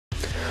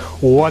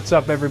What's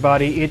up,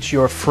 everybody? It's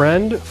your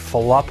friend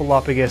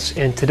Flopolopagus,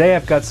 and today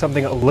I've got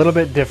something a little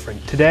bit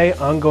different. Today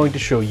I'm going to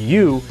show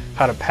you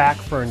how to pack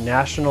for a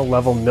national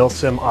level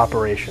milsim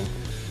operation.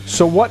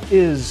 So what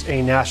is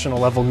a national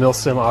level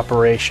milsim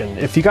operation?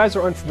 If you guys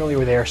are unfamiliar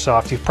with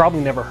airsoft, you've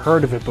probably never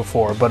heard of it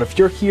before, but if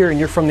you're here and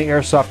you're from the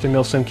airsoft and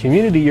milsim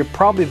community, you're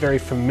probably very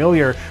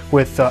familiar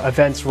with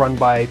events run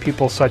by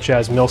people such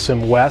as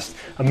Milsim West,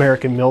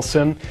 American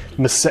Milsim,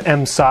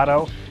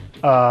 MSATO,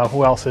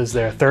 who else is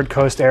there? Third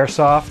Coast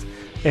Airsoft,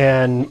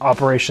 and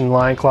Operation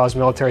Lion Claw's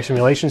Military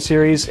Simulation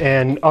Series,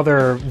 and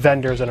other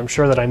vendors that I'm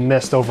sure that I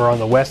missed over on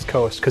the West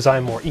Coast because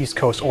I'm more East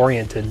Coast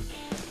oriented.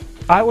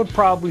 I would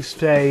probably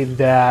say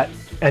that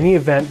any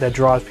event that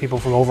draws people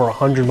from over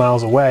 100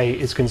 miles away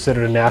is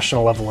considered a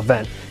national level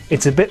event.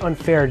 It's a bit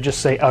unfair to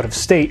just say out of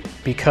state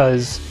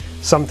because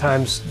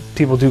sometimes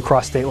people do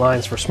cross state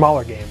lines for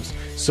smaller games,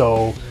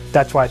 so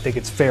that's why I think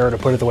it's fair to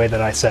put it the way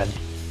that I said.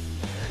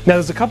 Now,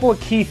 there's a couple of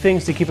key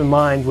things to keep in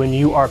mind when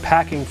you are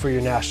packing for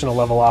your national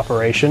level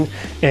operation,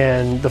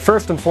 and the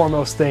first and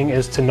foremost thing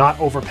is to not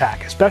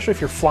overpack. Especially if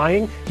you're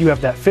flying, you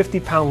have that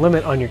 50-pound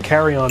limit on your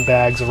carry-on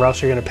bags, or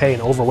else you're going to pay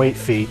an overweight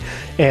fee.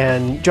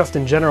 And just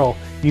in general,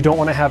 you don't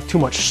want to have too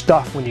much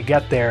stuff when you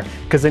get there,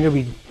 because then you'll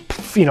be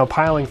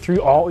piling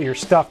through all your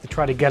stuff to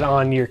try to get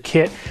on your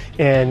kit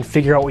and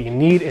figure out what you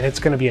need, and it's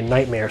going to be a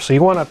nightmare. So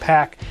you want to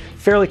pack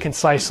fairly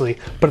concisely,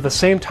 but at the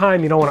same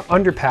time you don't want to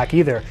underpack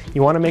either.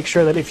 You want to make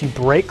sure that if you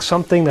break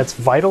something that's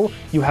vital,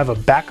 you have a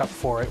backup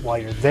for it while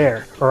you're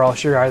there, or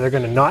else you're either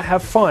going to not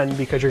have fun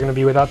because you're going to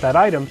be without that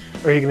item,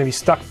 or you're going to be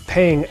stuck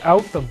paying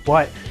out the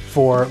butt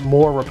for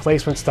more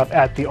replacement stuff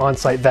at the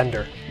on-site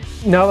vendor.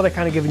 Now that I've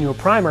kind of given you a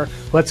primer,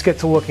 let's get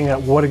to looking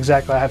at what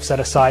exactly I have set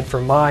aside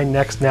for my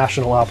next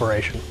national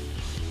operation.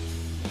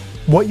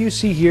 What you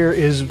see here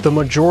is the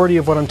majority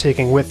of what I'm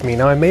taking with me.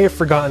 Now, I may have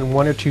forgotten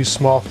one or two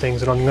small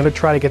things, and I'm going to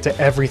try to get to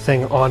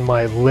everything on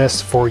my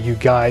list for you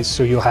guys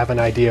so you'll have an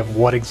idea of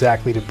what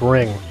exactly to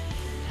bring.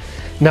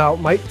 Now, it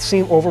might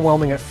seem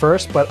overwhelming at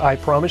first, but I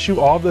promise you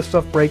all of this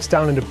stuff breaks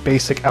down into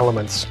basic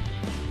elements.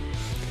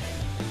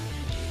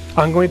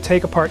 I'm going to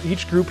take apart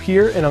each group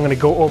here, and I'm going to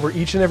go over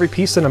each and every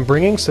piece that I'm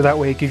bringing, so that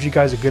way it gives you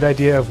guys a good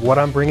idea of what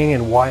I'm bringing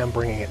and why I'm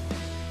bringing it.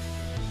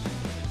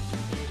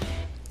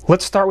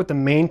 Let's start with the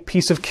main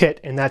piece of kit,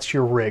 and that's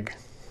your rig.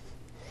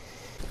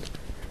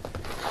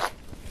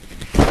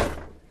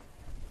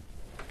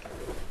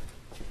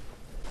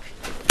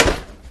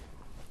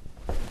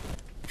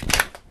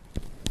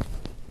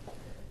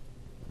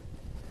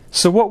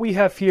 So what we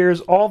have here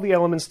is all the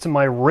elements to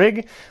my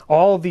rig,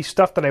 all of the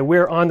stuff that I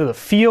wear onto the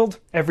field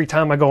every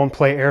time I go and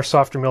play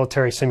airsoft or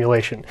military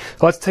simulation.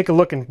 So let's take a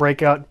look and break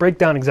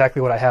down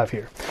exactly what I have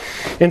here.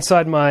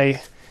 Inside my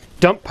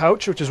dump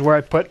pouch, which is where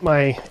I put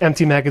my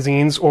empty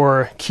magazines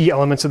or key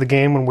elements of the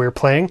game when we're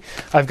playing,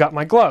 I've got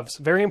my gloves.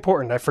 Very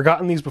important. I've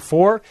forgotten these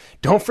before.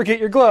 Don't forget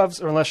your gloves,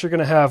 or unless you're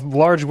going to have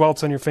large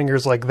welts on your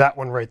fingers like that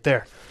one right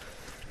there.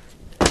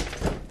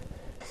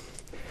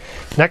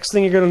 Next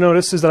thing you're going to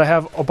notice is that I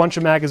have a bunch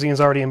of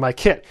magazines already in my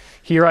kit.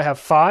 Here I have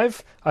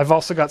 5. I've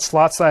also got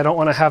slots that I don't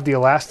want to have the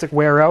elastic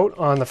wear out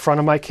on the front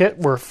of my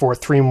kit for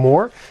 3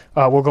 more.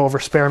 We'll go over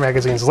spare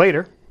magazines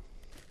later.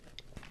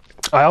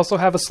 I also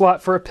have a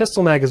slot for a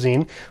pistol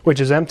magazine, which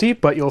is empty,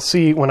 but you'll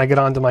see when I get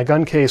onto my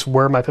gun case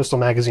where my pistol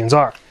magazines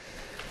are.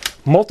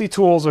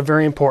 Multi-tools are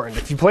very important.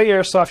 If you play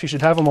airsoft, you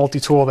should have a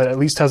multi-tool that at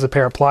least has a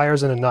pair of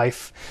pliers and a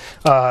knife.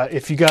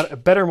 If you got a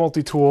better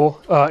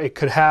multi-tool, it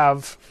could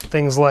have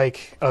things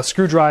like a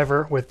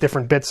screwdriver with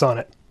different bits on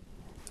it.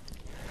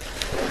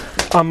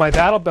 On my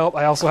battle belt,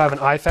 I also have an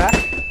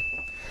IFAK.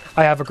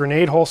 I have a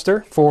grenade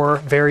holster for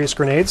various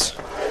grenades.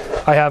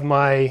 I have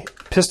my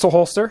pistol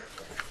holster,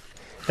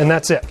 and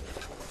that's it.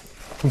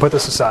 And put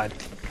this aside.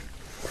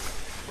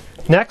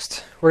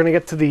 Next, we're going to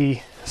get to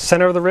the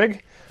center of the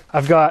rig.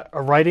 I've got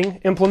a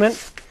writing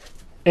implement,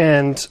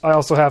 and I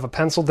also have a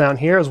pencil down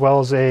here as well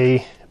as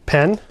a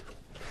pen.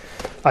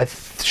 I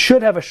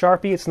should have a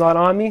Sharpie. It's not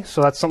on me,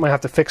 so that's something I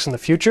have to fix in the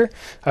future.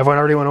 I've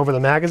already went over the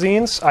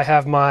magazines. I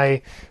have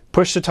my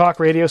push-to-talk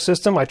radio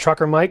system, my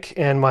trucker mic,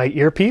 and my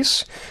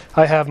earpiece.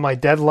 I have my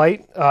dead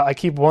light. I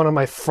keep one on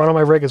my front of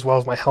my rig as well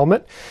as my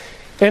helmet.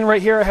 And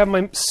right here I have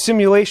my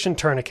simulation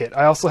tourniquet.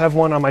 I also have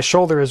one on my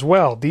shoulder as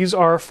well. These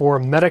are for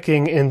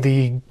medicing in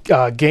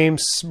the game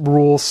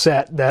rule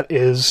set that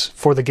is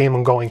for the game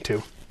I'm going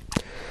to.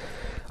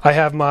 I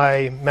have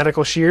my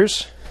medical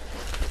shears.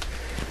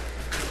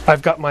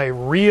 I've got my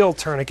real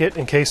tourniquet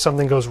in case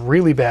something goes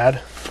really bad.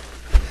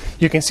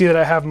 You can see that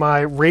I have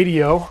my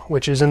radio,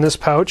 which is in this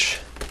pouch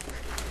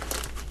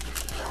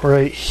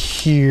right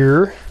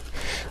here.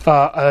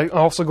 I'm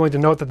also going to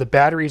note that the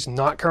battery is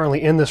not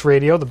currently in this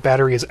radio. The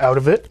battery is out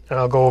of it, and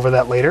I'll go over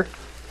that later.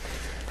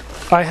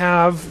 I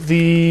have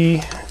the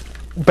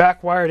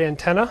back-wired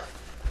antenna.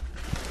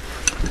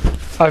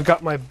 I've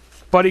got my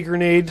buddy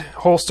grenade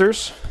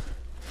holsters.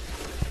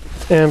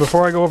 And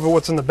before I go over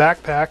what's in the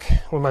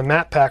backpack, or my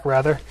mat pack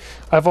rather,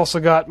 I've also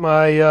got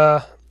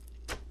my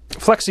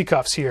flexi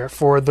cuffs here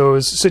for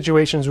those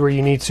situations where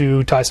you need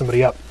to tie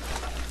somebody up.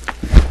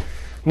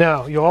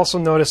 Now, you'll also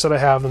notice that I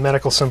have the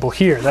medical symbol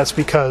here. That's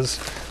because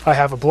I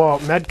have a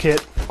blowout med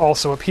kit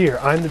also up here.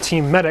 I'm the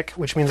team medic,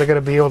 which means I got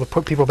to be able to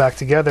put people back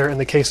together in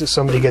the case that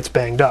somebody gets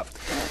banged up.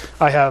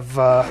 I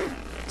have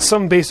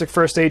some basic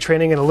first aid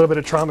training and a little bit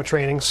of trauma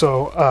training,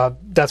 so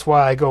that's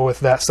why I go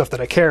with that stuff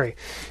that I carry.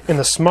 In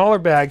the smaller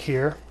bag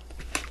here,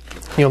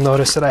 you'll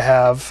notice that I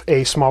have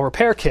a small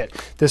repair kit.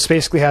 This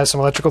basically has some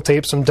electrical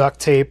tape, some duct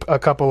tape, a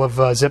couple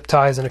of zip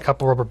ties, and a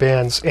couple rubber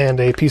bands, and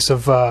a piece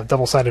of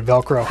double-sided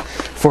Velcro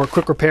for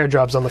quick repair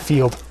jobs on the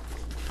field.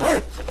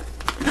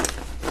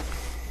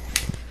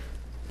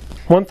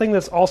 One thing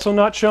that's also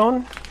not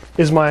shown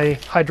is my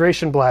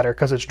hydration bladder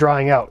because it's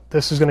drying out.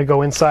 This is going to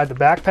go inside the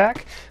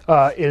backpack.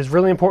 It is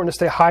really important to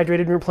stay hydrated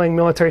when you're playing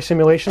military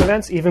simulation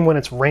events. Even when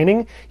it's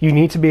raining, you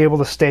need to be able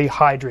to stay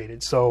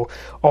hydrated. So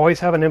always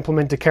have an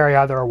implement to carry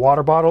either a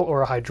water bottle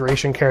or a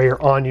hydration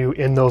carrier on you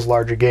in those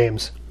larger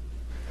games.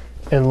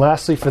 And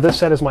lastly, for this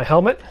set is my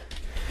helmet.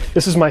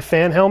 This is my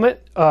fan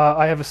helmet.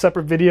 I have a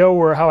separate video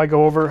where how I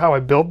go over how I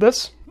build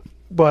this.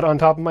 But on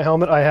top of my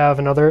helmet, I have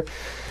another,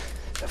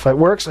 if it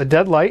works, a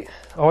dead light.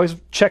 Always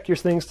check your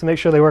things to make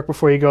sure they work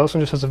before you go. This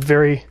one just has a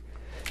very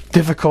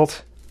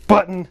difficult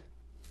button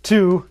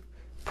to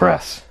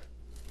press.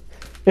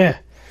 Yeah.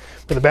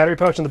 With a battery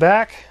pouch in the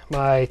back,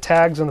 my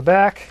tags on the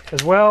back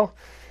as well,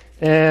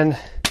 and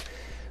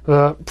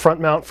the front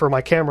mount for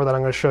my camera that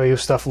I'm going to show you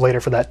stuff later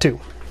for that too.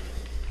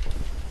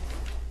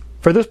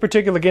 For this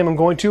particular game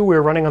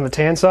we're running on the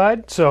tan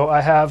side, so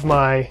I have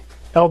my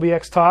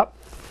LBX top,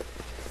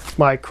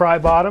 my Cry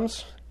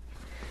bottoms,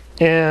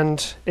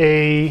 and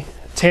a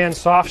tan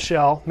soft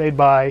shell made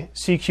by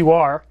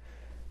CQR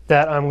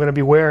that I'm going to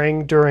be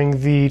wearing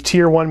during the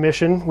Tier 1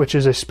 mission, which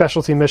is a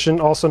specialty mission,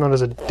 also known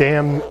as a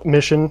DAM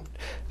mission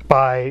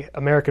by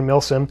American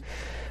Milsim,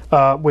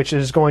 which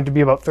is going to be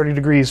about 30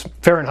 degrees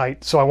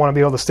Fahrenheit, so I want to be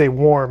able to stay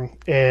warm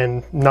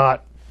and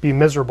not be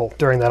miserable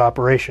during that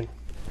operation.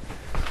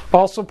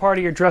 Also part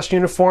of your dress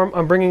uniform,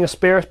 I'm bringing a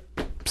spare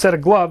set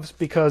of gloves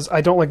because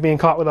I don't like being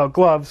caught without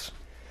gloves.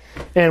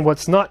 And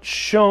what's not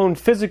shown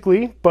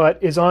physically,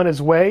 but is on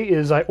its way,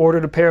 is I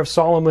ordered a pair of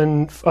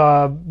Solomon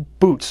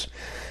boots.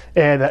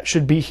 And that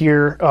should be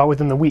here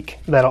within the week.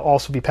 That'll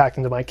also be packed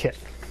into my kit.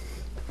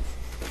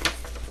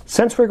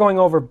 Since we're going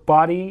over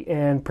body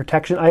and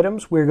protection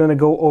items, we're going to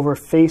go over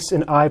Face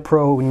and Eye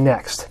Pro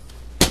next.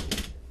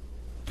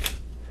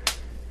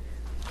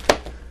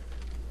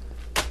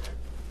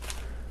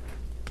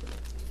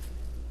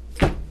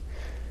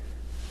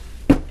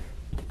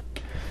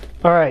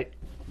 All right.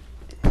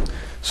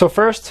 So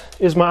first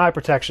is my eye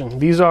protection.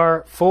 These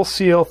are Full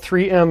Seal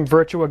 3M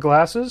Virtua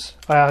glasses.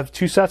 I have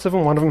two sets of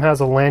them. One of them has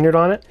a lanyard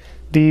on it.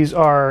 These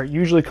are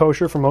usually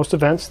kosher for most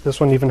events. This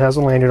one even has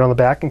a lanyard on the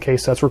back in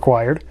case that's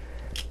required.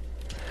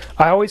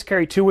 I always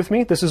carry two with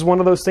me. This is one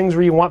of those things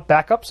where you want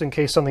backups in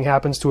case something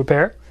happens to a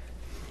pair.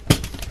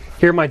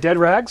 Here are my dead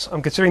rags.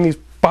 I'm considering these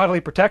bodily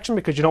protection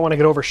because you don't want to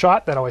get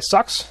overshot. That always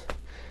sucks.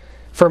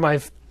 For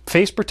my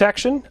face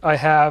protection, I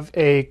have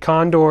a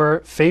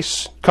Condor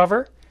face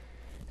cover,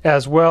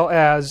 as well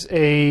as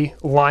a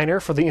liner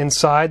for the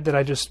inside that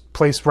I just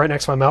placed right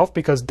next to my mouth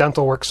because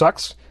dental work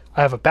sucks.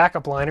 I have a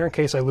backup liner in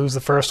case I lose the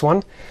first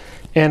one.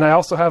 And I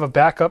also have a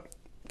backup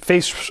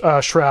face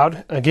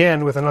shroud,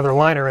 again with another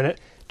liner in it,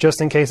 just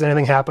in case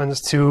anything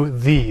happens to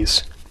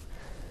these.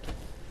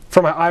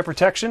 For my eye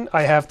protection,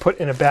 I have put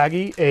in a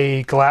baggie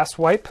a glass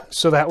wipe,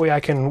 so that way I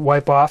can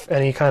wipe off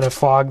any kind of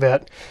fog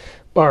that,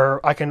 or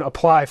I can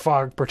apply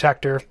fog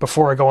protector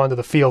before I go onto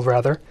the field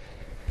rather.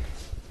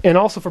 And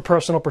also for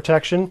personal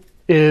protection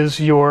is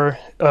your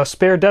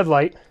spare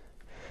deadlight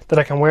that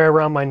I can wear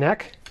around my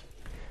neck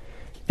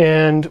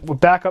and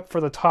back up for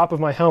the top of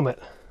my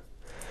helmet.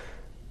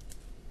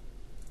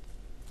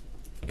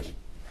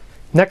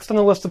 Next on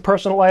the list of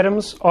personal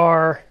items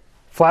are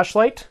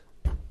flashlight,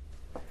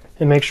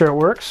 and make sure it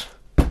works,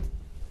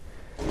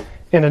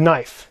 and a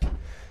knife.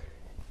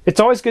 It's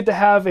always good to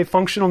have a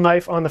functional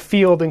knife on the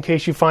field in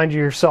case you find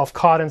yourself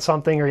caught in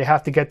something or you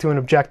have to get to an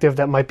objective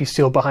that might be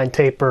sealed behind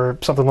tape or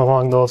something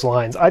along those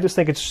lines. I just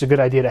think it's just a good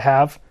idea to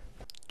have.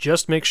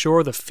 Just make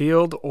sure the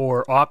field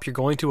or op you're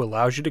going to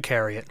allows you to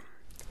carry it.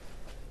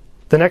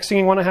 The next thing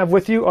you want to have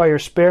with you are your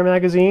spare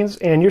magazines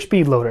and your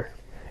speed loader.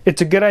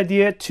 It's a good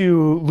idea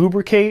to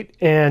lubricate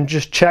and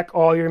just check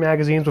all your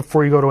magazines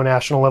before you go to a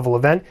national level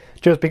event,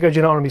 just because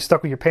you don't want to be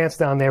stuck with your pants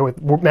down there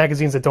with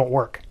magazines that don't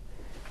work.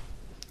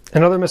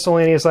 Another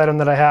miscellaneous item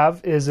that I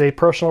have is a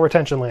personal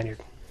retention lanyard.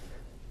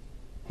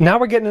 Now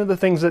we're getting into the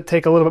things that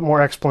take a little bit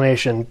more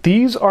explanation.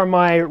 These are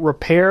my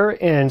repair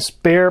and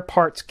spare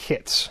parts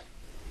kits.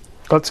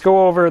 Let's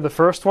go over the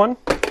first one.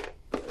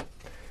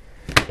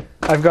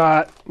 I've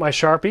got my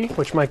Sharpie,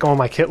 which might go in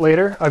my kit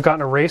later. I've got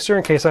an eraser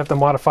in case I have to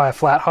modify a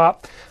flat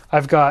hop.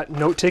 I've got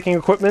note-taking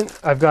equipment.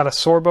 I've got a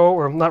sorbo,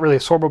 or not really a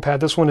sorbo pad.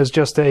 This one is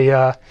just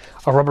a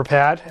rubber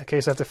pad in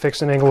case I have to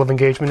fix an angle of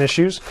engagement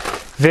issues.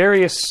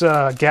 Various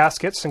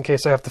gaskets in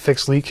case I have to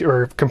fix leak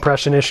or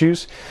compression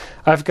issues.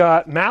 I've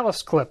got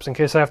malice clips in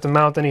case I have to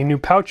mount any new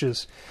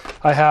pouches.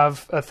 I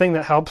have a thing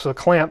that helps, a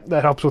clamp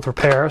that helps with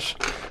repairs.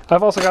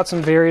 I've also got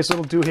some various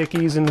little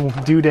doohickeys and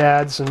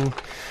doodads and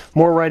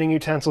more writing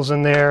utensils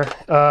in there,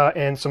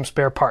 and some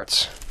spare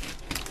parts.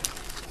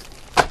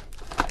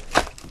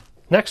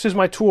 Next is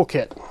my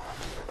toolkit.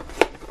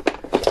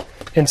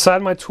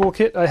 Inside my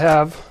toolkit I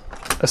have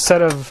a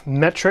set of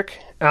metric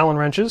Allen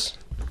wrenches,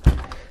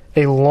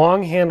 a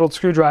long-handled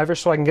screwdriver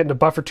so I can get into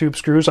buffer tube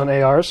screws on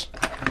ARs,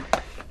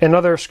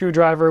 another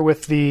screwdriver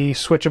with the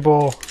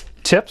switchable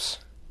tips,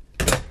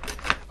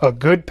 a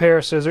good pair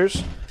of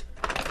scissors,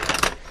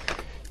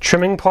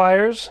 trimming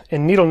pliers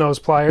and needle nose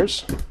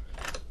pliers.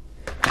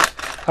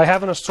 I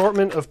have an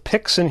assortment of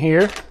picks in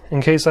here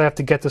in case I have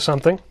to get to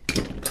something,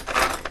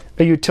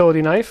 a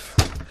utility knife,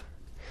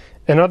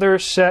 another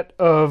set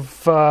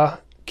of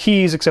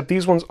keys, except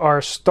these ones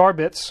are star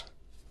bits,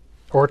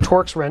 or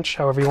Torx wrench,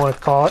 however you want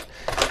to call it.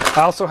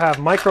 I also have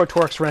micro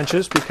Torx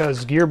wrenches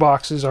because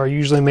gearboxes are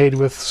usually made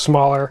with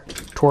smaller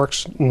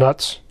Torx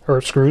nuts,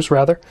 or screws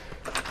rather.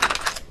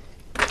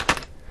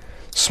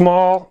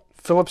 Small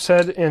Phillips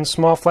head and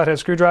small flathead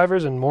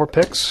screwdrivers and more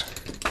picks.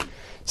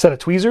 Set of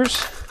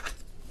tweezers.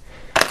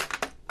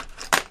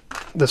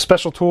 The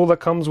special tool that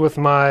comes with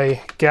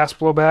my gas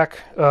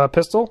blowback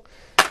pistol.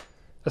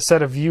 A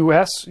set of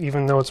US,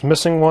 even though it's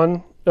missing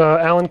one,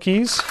 Allen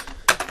keys.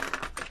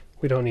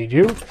 We don't need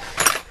you.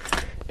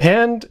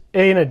 And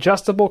an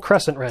adjustable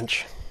crescent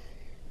wrench.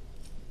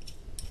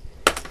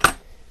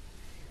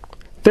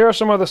 There are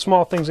some other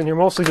small things in here,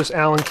 mostly just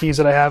Allen keys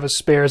that I have as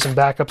spares and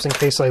backups in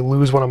case I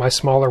lose one of my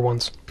smaller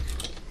ones.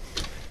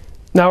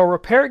 Now, a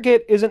repair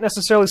kit isn't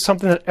necessarily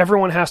something that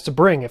everyone has to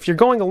bring. If you're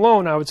going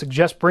alone, I would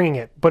suggest bringing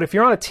it. But if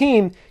you're on a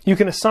team, you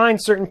can assign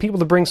certain people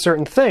to bring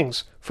certain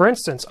things. For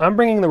instance, I'm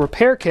bringing the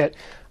repair kit.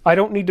 I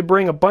don't need to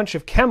bring a bunch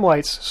of chem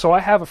lights, so I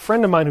have a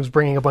friend of mine who's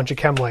bringing a bunch of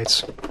chem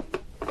lights.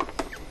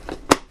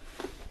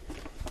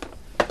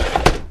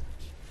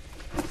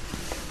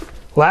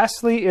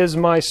 Lastly is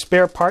my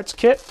spare parts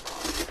kit.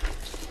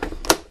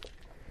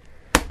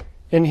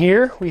 In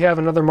here, we have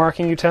another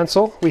marking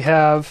utensil. We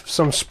have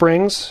some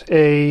springs,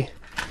 a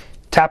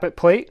tappet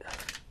plate.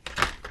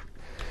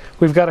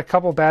 We've got a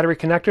couple battery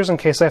connectors in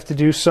case I have to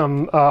do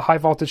some high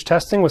voltage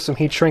testing with some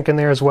heat shrink in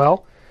there as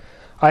well.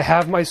 I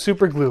have my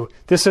super glue.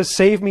 This has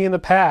saved me in the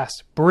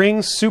past.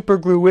 Bring super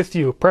glue with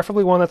you,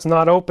 preferably one that's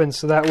not open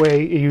so that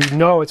way you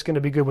know it's going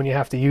to be good when you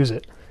have to use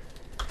it.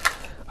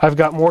 I've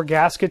got more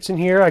gaskets in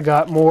here. I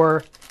got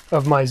more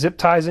of my zip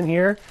ties in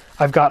here.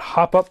 I've got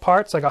hop-up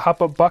parts. I got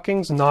hop-up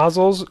buckings,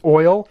 nozzles,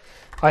 oil.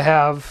 I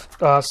have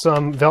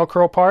some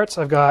Velcro parts.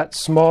 I've got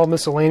small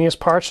miscellaneous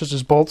parts such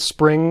as bolts,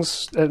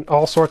 springs, and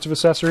all sorts of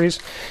accessories,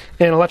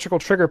 and electrical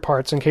trigger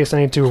parts in case I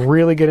need to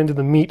really get into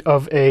the meat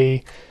of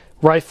a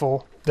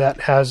rifle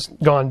that has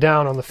gone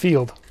down on the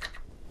field.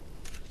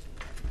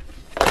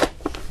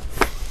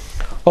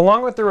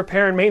 Along with the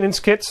repair and maintenance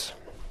kits,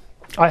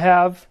 I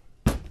have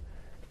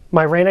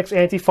my Rain-X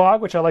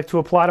anti-fog, which I like to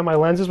apply to my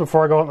lenses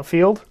before I go out in the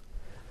field.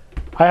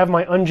 I have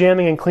my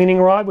unjamming and cleaning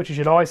rod, which you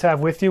should always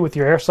have with you with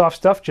your airsoft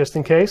stuff, just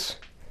in case.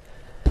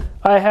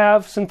 I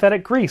have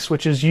synthetic grease,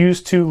 which is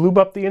used to lube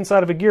up the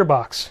inside of a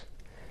gearbox.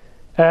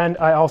 And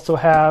I also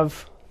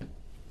have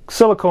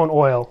silicone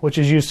oil, which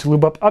is used to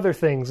lube up other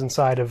things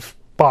inside of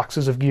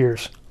boxes of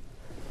gears.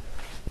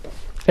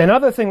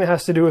 Another thing that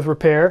has to do with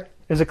repair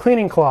is a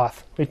cleaning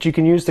cloth, which you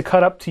can use to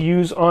cut up to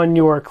use on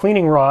your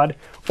cleaning rod,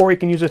 or you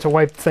can use it to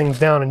wipe things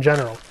down in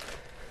general.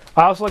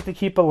 I also like to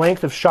keep a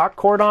length of shock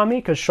cord on me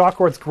because shock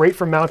cord's great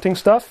for mounting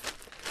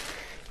stuff.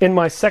 In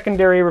my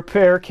secondary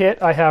repair kit,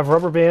 I have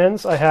rubber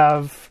bands, I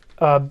have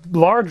a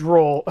large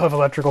roll of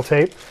electrical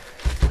tape,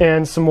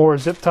 and some more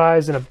zip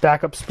ties and a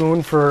backup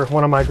spoon for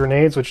one of my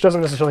grenades, which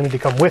doesn't necessarily need to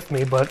come with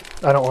me, but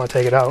I don't want to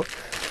take it out.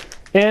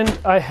 And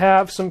I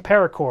have some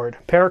paracord.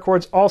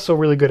 Paracord's also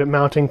really good at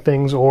mounting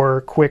things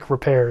or quick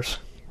repairs.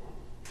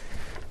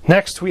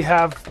 Next, we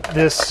have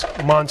this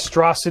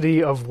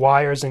monstrosity of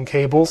wires and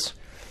cables.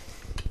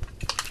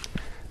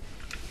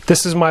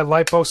 This is my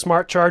LiPo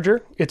Smart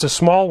Charger. It's a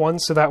small one,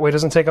 so that way it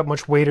doesn't take up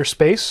much weight or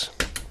space.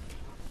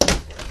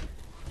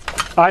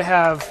 I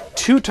have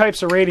two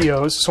types of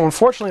radios, so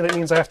unfortunately that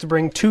means I have to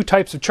bring two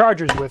types of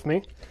chargers with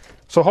me.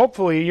 So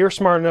hopefully you're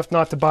smart enough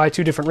not to buy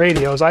two different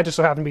radios. I just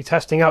so happen to be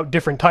testing out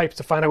different types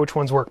to find out which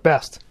ones work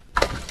best.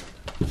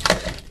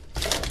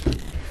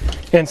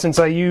 And since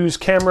I use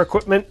camera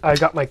equipment, I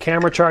got my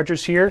camera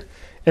chargers here.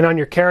 And on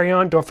your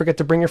carry-on, don't forget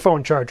to bring your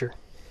phone charger.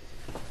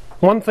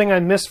 One thing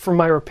I missed from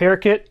my repair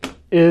kit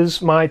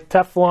is my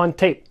Teflon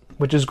tape,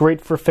 which is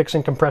great for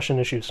fixing compression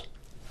issues.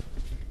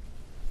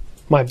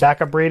 My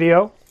backup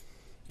radio,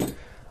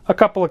 a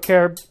couple of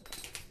carabiners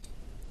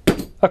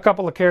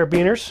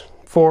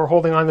for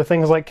holding on to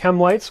things like chem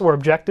lights or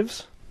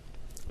objectives,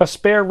 a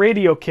spare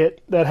radio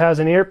kit that has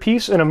an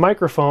earpiece and a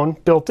microphone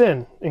built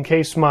in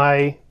case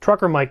my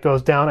trucker mic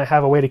goes down. I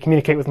have a way to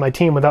communicate with my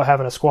team without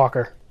having a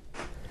squawker.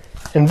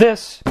 And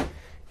this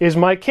is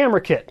my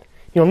camera kit.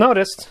 You'll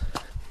notice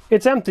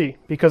it's empty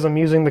because I'm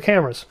using the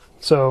cameras.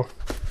 So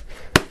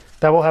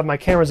that will have my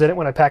cameras in it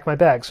when I pack my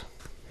bags.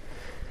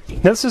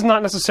 Now, this is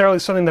not necessarily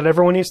something that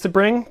everyone needs to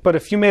bring, but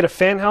if you made a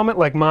fan helmet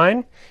like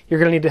mine, you're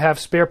going to need to have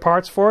spare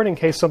parts for it in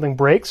case something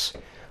breaks.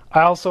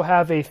 I also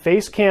have a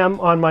face cam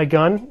on my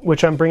gun,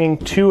 which I'm bringing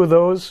 2 of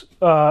those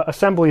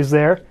assemblies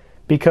there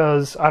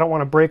because I don't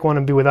want to break one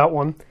and be without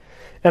one.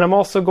 And I'm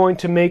also going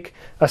to make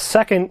a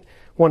second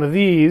one of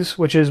these,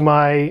 which is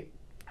my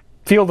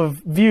field of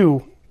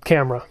view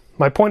camera,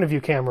 my point of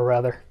view camera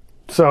rather.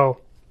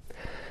 So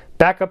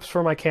backups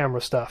for my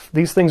camera stuff.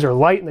 These things are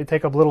light and they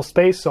take up little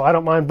space, so I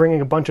don't mind bringing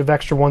a bunch of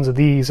extra ones of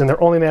these, and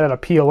they're only made out of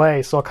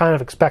PLA, so I'll kind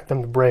of expect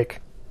them to break.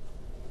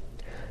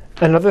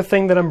 Another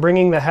thing that I'm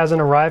bringing that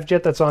hasn't arrived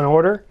yet that's on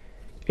order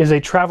is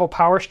a travel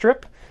power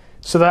strip,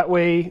 so that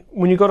way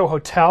when you go to a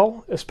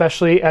hotel,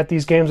 especially at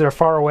these games that are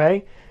far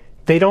away,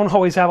 they don't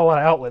always have a lot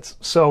of outlets.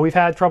 So we've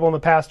had trouble in the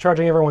past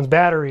charging everyone's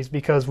batteries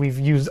because we've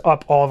used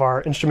up all of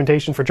our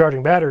instrumentation for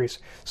charging batteries.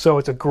 So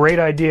it's a great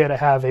idea to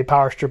have a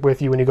power strip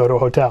with you when you go to a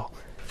hotel.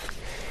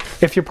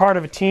 If you're part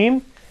of a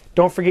team,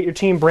 don't forget your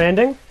team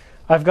branding.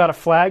 I've got a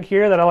flag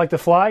here that I like to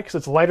fly because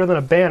it's lighter than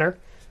a banner.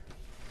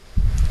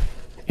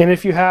 And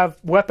if you have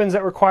weapons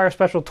that require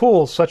special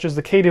tools, such as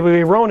the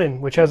KWA Ronin,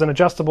 which has an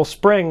adjustable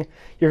spring,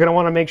 you're going to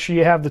want to make sure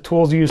you have the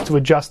tools used to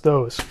adjust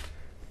those.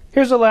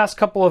 Here's the last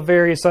couple of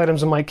various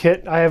items in my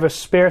kit. I have a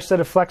spare set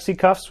of flexi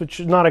cuffs,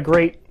 which is not a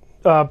great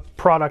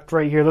product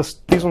right here.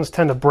 These ones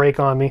tend to break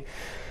on me.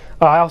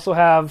 I also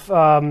have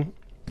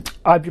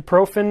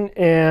ibuprofen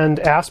and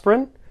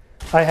aspirin.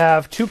 I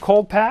have 2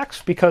 cold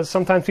packs because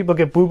sometimes people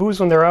get boo-boos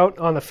when they're out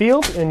on the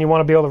field, and you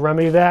want to be able to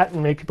remedy that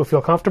and make people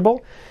feel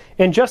comfortable.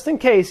 And just in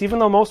case, even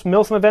though most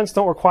MILSIM events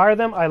don't require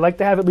them, I like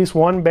to have at least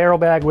 1 barrel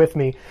bag with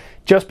me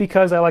just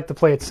because I like to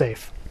play it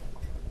safe.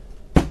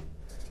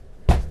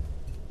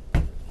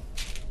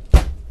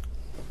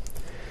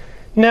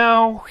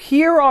 Now,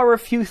 here are a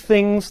few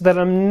things that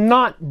I'm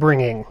not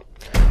bringing.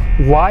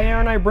 Why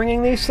aren't I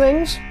bringing these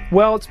things?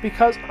 Well, it's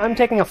because I'm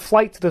taking a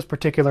flight to this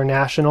particular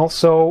national,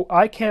 so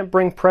I can't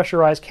bring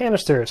pressurized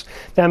canisters.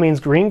 That means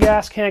green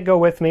gas can't go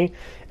with me.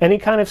 Any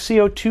kind of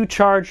CO2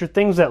 charge or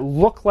things that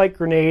look like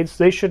grenades,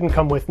 they shouldn't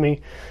come with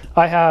me.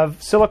 I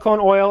have silicone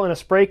oil in a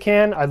spray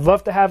can. I'd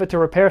love to have it to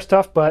repair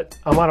stuff, but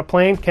I'm on a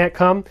plane, can't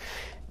come.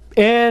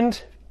 And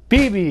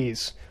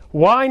BBs.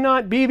 Why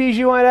not BBs,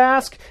 you might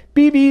ask?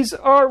 BBs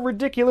are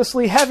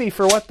ridiculously heavy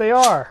for what they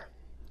are.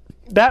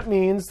 That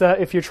means that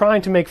if you're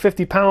trying to make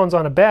 50 pounds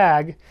on a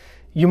bag,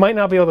 you might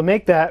not be able to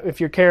make that if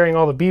you're carrying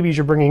all the BBs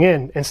you're bringing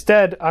in.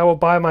 Instead, I will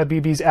buy my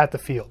BBs at the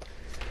field.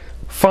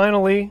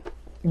 Finally,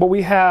 what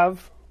we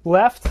have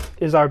left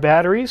is our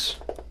batteries,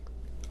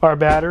 and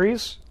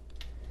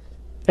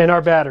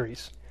our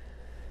batteries.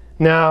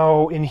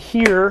 Now, in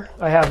here,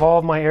 I have all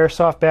of my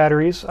airsoft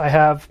batteries. I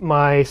have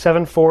my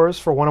 7.4s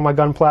for one of my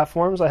gun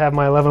platforms. I have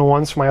my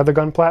 11.1s for my other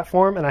gun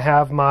platform. And I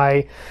have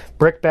my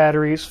brick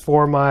batteries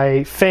for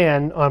my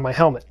fan on my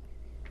helmet.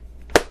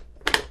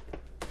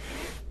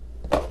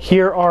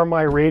 Here are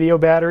my radio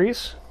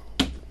batteries.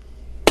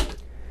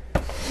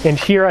 And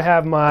here I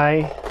have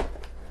my,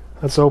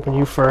 let's open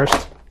you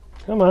first.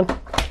 Come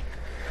on.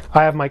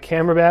 I have my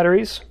camera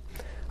batteries.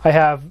 I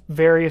have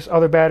various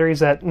other batteries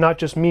that not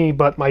just me,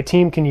 but my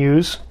team can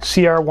use.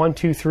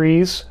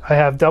 CR123s, I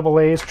have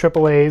AA's,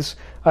 AAA's,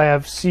 I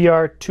have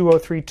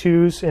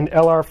CR2032s and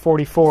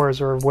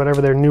LR44s, or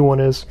whatever their new one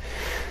is.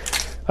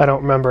 I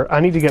don't remember. I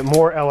need to get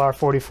more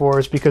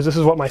LR44s because this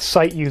is what my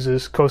site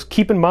uses. Because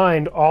keep in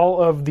mind, all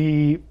of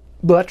the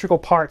electrical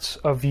parts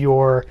of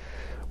your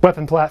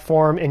weapon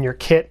platform and your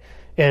kit,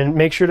 and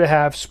make sure to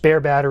have spare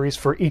batteries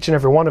for each and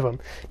every one of them.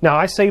 Now,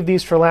 I saved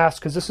these for last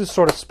because this is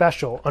sort of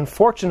special.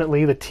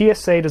 Unfortunately, the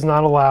TSA does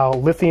not allow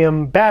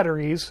lithium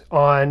batteries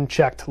on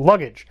checked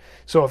luggage.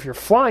 So if you're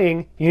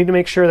flying, you need to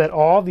make sure that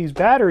all these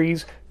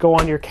batteries go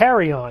on your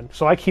carry-on.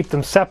 So I keep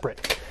them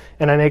separate.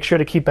 And I make sure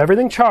to keep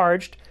everything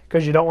charged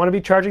because you don't want to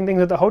be charging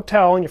things at the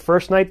hotel on your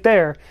first night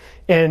there.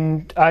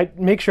 And I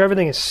make sure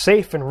everything is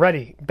safe and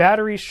ready.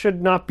 Batteries should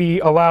not be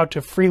allowed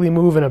to freely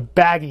move in a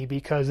baggie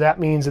because that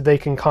means that they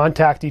can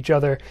contact each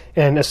other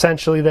and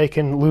essentially they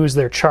can lose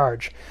their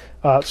charge.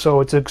 So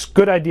it's a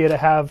good idea to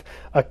have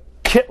a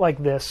kit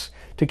like this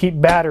to keep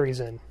batteries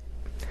in.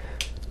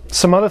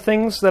 Some other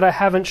things that I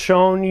haven't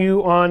shown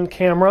you on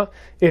camera.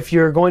 If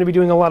you're going to be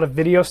doing a lot of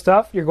video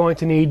stuff, you're going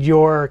to need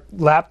your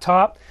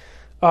laptop.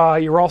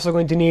 You're also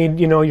going to need,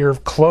 your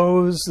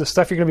clothes, the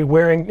stuff you're going to be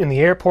wearing in the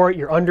airport,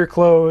 your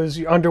underclothes,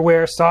 your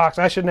underwear, socks.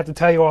 I shouldn't have to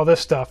tell you all this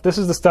stuff. This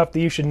is the stuff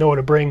that you should know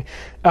to bring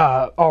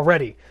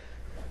already.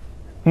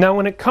 Now,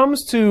 when it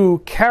comes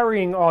to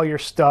carrying all your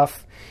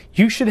stuff,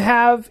 you should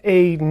have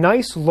a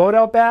nice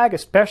loadout bag,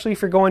 especially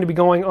if you're going to be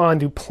going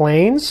onto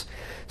planes.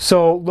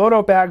 So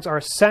loadout bags are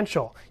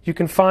essential. You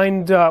can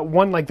find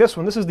one like this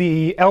one. This is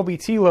the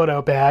LBT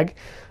loadout bag.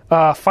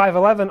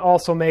 511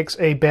 also makes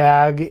a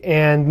bag,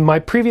 and my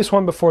previous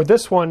one before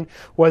this one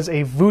was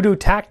a Voodoo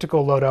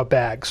Tactical loadout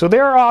bag. So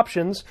there are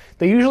options.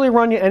 They usually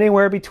run you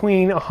anywhere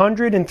between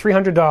 $100 and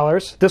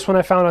 $300. This one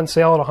I found on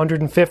sale at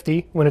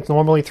 $150 when it's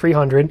normally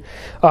 $300.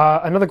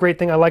 Another great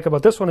thing I like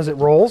about this one is it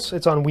rolls.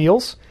 It's on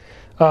wheels.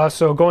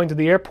 So going to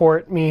the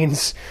airport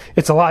means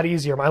it's a lot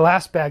easier. My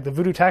last bag, the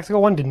Voodoo Tactical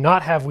one, did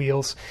not have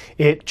wheels.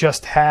 It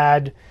just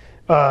had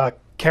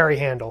carry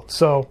handle.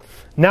 So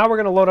now we're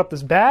going to load up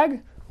this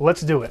bag.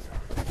 Let's do it.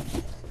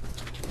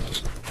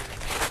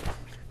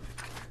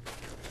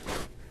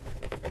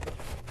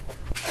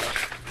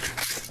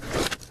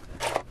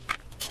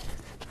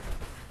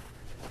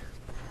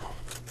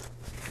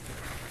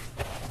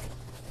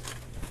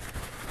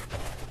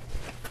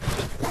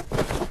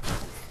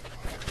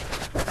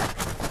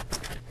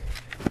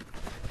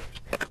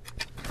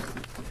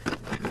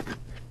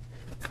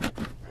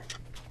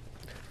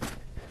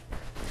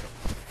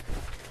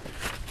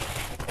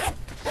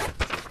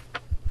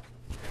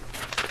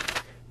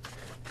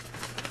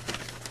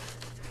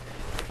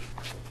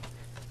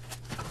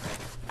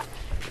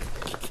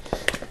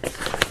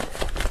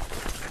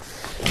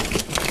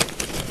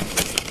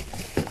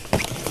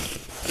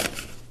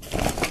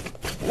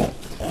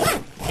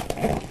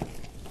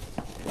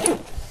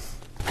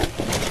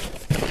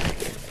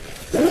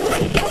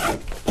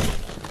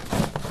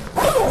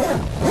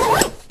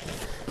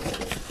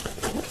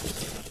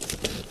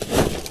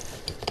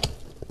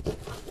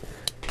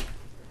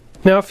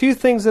 Now, a few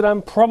things that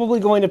I'm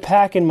probably going to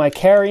pack in my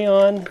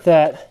carry-on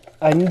that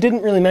I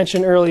didn't really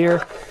mention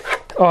earlier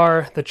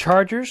are the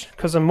chargers,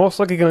 because I'm most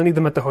likely going to need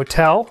them at the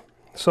hotel.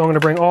 So I'm going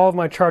to bring all of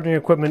my charging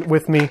equipment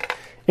with me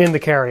in the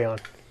carry-on.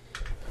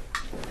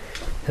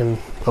 And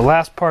the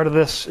last part of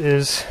this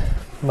is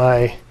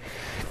my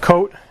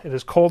coat. It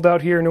is cold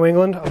out here in New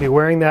England. I'll be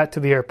wearing that to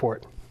the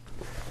airport.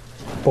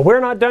 But we're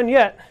not done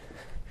yet.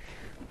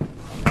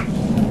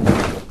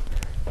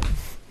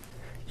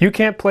 You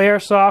can't play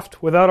airsoft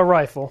without a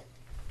rifle.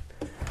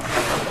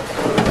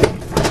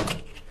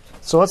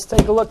 So let's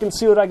take a look and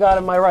see what I got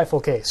in my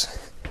rifle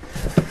case.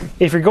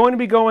 If you're going to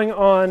be going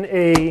on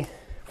a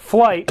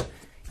flight,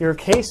 your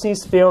case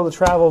needs to be able to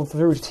travel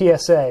through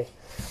TSA,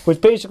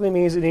 which basically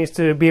means it needs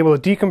to be able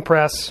to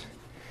decompress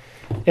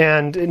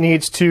and it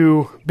needs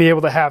to be able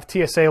to have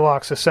TSA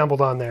locks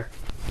assembled on there.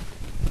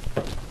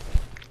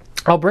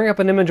 I'll bring up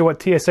an image of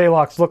what TSA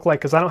locks look like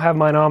because I don't have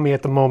mine on me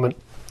at the moment.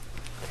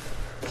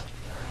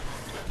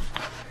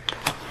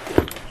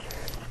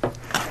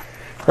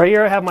 Right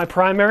here I have my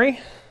primary.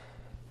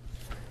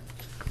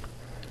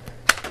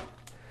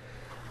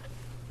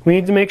 We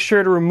need to make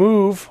sure to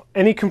remove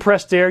any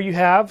compressed air you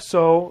have,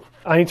 so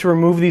I need to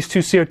remove these two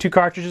CO2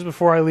 cartridges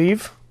before I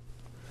leave.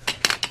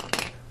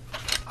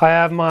 I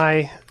have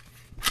my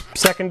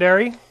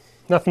secondary,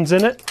 nothing's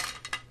in it.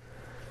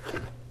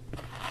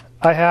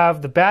 I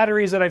have the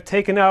batteries that I've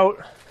taken out.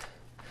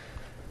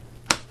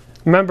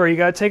 Remember, you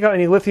got to take out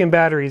any lithium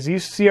batteries.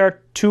 These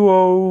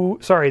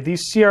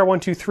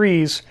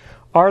CR123s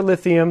are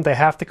lithium. They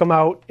have to come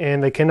out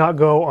and they cannot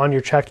go on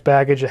your checked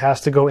baggage. It has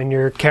to go in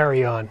your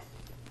carry-on.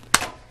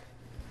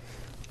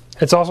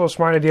 It's also a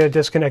smart idea to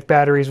disconnect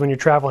batteries when you're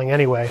traveling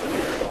anyway.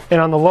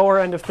 And on the lower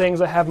end of things,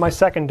 I have my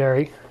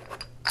secondary.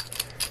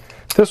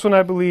 This one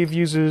I believe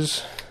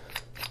uses,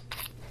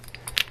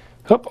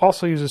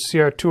 also uses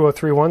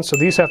CR2031, so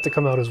these have to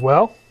come out as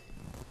well.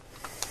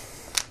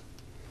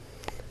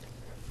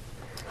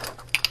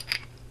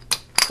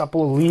 A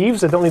couple of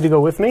leaves that don't need to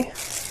go with me.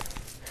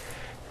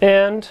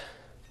 And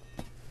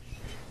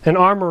an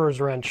armorer's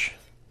wrench,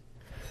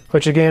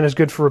 which again is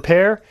good for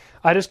repair.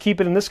 I just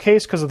keep it in this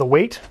case because of the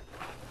weight.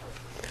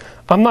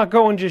 I'm not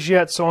going just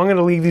yet, so I'm going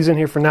to leave these in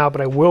here for now,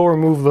 but I will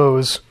remove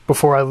those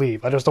before I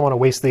leave. I just don't want to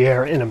waste the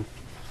air in them.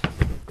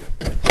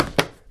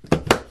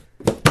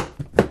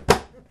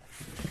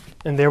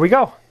 And there we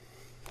go.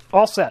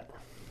 All set.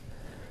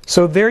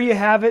 So there you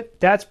have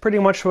it. That's pretty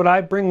much what I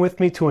bring with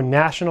me to a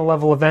national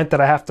level event that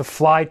I have to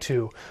fly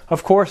to.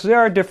 Of course, there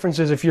are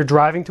differences. If you're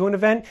driving to an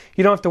event,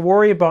 you don't have to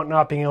worry about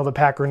not being able to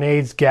pack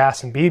grenades,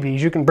 gas, and BBs.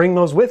 You can bring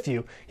those with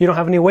you. You don't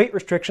have any weight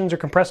restrictions or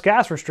compressed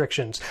gas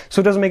restrictions.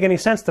 So it doesn't make any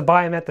sense to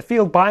buy them at the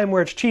field. Buy them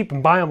where it's cheap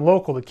and buy them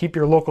local to keep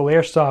your local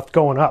airsoft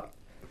going up.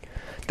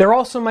 There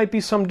also might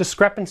be some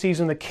discrepancies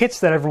in the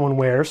kits that everyone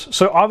wears,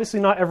 so obviously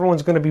not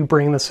everyone's going to be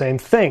bringing the same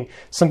thing.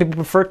 Some people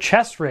prefer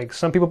chest rigs,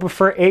 some people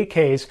prefer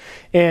AKs,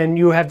 and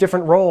you have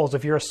different roles.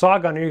 If you're a saw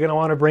gunner, you're going to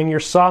want to bring your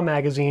saw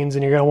magazines,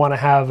 and you're going to want to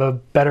have a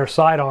better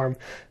sidearm,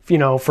 you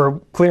know, for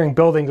clearing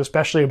buildings,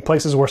 especially in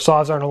places where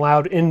saws aren't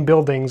allowed in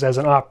buildings as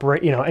an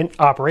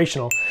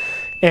operational.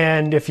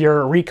 And if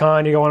you're a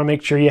recon, you're going to want to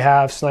make sure you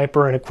have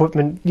sniper and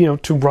equipment, you know,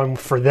 to run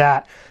for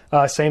that.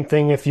 Same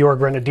thing if you're a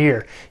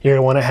grenadier. You're going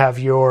to want to have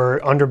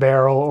your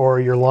underbarrel or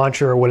your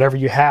launcher or whatever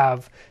you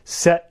have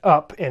set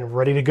up and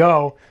ready to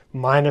go,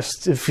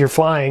 minus if you're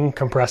flying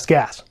compressed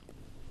gas.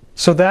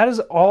 So that is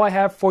all I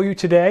have for you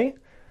today.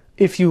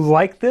 If you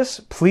like this,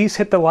 please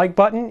hit the like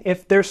button.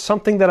 If there's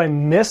something that I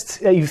missed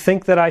that you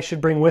think that I should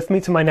bring with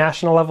me to my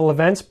national level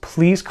events,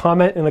 please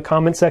comment in the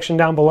comment section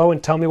down below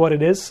and tell me what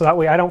it is, so that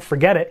way I don't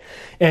forget it.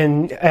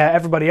 And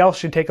everybody else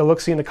should take a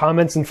look-see in the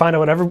comments and find out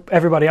what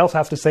everybody else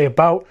has to say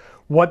about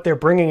what they're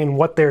bringing and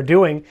what they're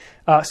doing,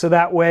 so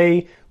that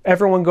way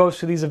everyone goes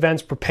to these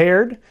events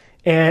prepared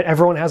and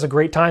everyone has a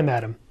great time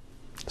at them.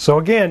 So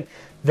again,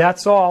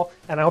 that's all,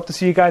 and I hope to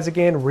see you guys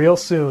again real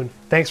soon.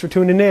 Thanks for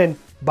tuning in.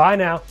 Bye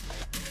now.